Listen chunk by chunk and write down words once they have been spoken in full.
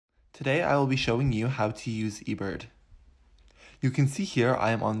Today I will be showing you how to use eBird. You can see here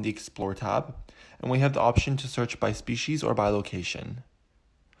I am on the Explore tab, and we have the option to search by species or by location.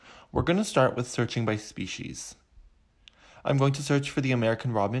 We're going to start with searching by species. I'm going to search for the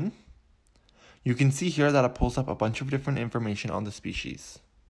American robin. You can see here that it pulls up a bunch of different information on the species.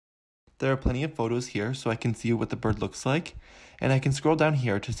 There are plenty of photos here so I can see what the bird looks like, and I can scroll down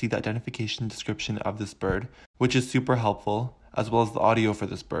here to see the identification description of this bird, which is super helpful, as well as the audio for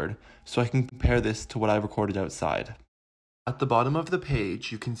this bird, so I can compare this to what I recorded outside. At the bottom of the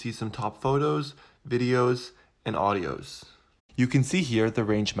page, you can see some top photos, videos, and audios. You can see here the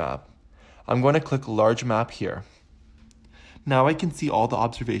range map. I'm going to click Large Map here. Now I can see all the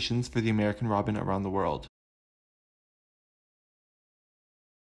observations for the American robin around the world.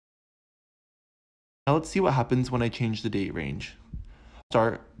 Now let's see what happens when I change the date range.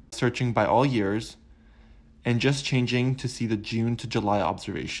 Start searching by all years, and just changing to see the June to July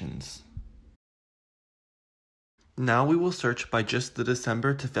observations. Now we will search by just the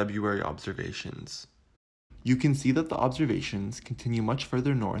December to February observations. You can see that the observations continue much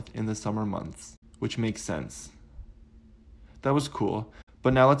further north in the summer months, which makes sense. That was cool,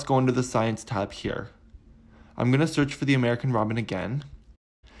 but now let's go into the Science tab here. I'm going to search for the American robin again,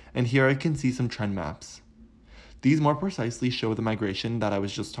 and here I can see some trend maps. These more precisely show the migration that I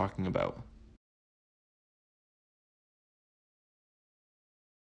was just talking about.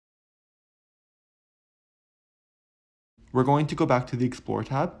 We're going to go back to the Explore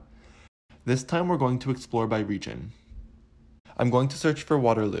tab. This time we're going to explore by region. I'm going to search for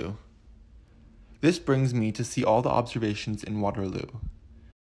Waterloo. This brings me to see all the observations in Waterloo.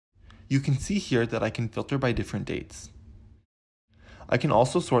 You can see here that I can filter by different dates. I can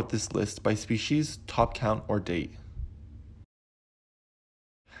also sort this list by species, top count, or date.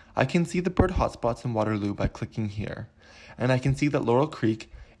 I can see the bird hotspots in Waterloo by clicking here, and I can see that Laurel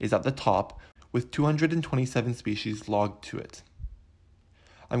Creek is at the top with 227 species logged to it.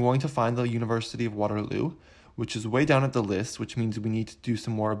 I'm going to find the University of Waterloo, which is way down at the list, which means we need to do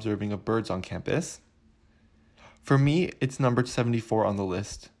some more observing of birds on campus. For me, it's numbered 74 on the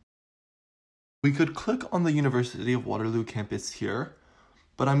list. We could click on the University of Waterloo campus here,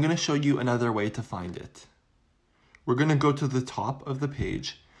 but I'm going to show you another way to find it. We're going to go to the top of the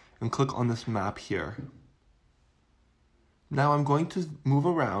page and click on this map here. Now I'm going to move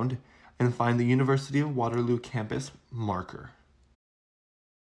around and find the University of Waterloo campus marker.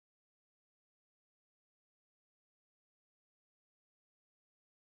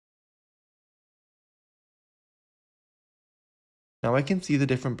 Now I can see the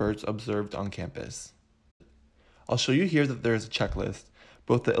different birds observed on campus. I'll show you here that there is a checklist,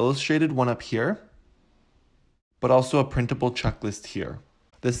 both the illustrated one up here, but also a printable checklist here.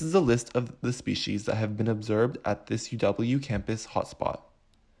 This is a list of the species that have been observed at this UW campus hotspot.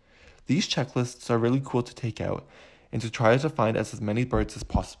 These checklists are really cool to take out and to try to find as many birds as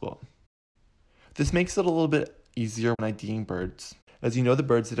possible. This makes it a little bit easier when IDing birds, as you know the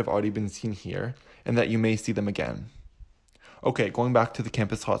birds that have already been seen here and that you may see them again. Okay, going back to the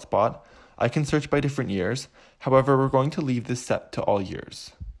campus hotspot, I can search by different years, however we're going to leave this set to all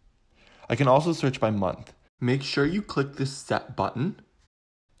years. I can also search by month. Make sure you click this set button.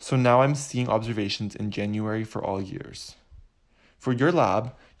 So now I'm seeing observations in January for all years. For your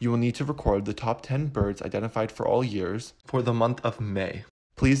lab, you will need to record the top 10 birds identified for all years for the month of May.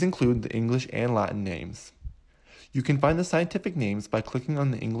 Please include the English and Latin names. You can find the scientific names by clicking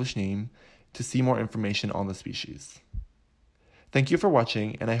on the English name to see more information on the species. Thank you for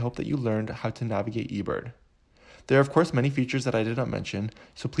watching, and I hope that you learned how to navigate eBird. There are of course many features that I did not mention,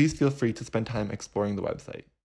 so please feel free to spend time exploring the website.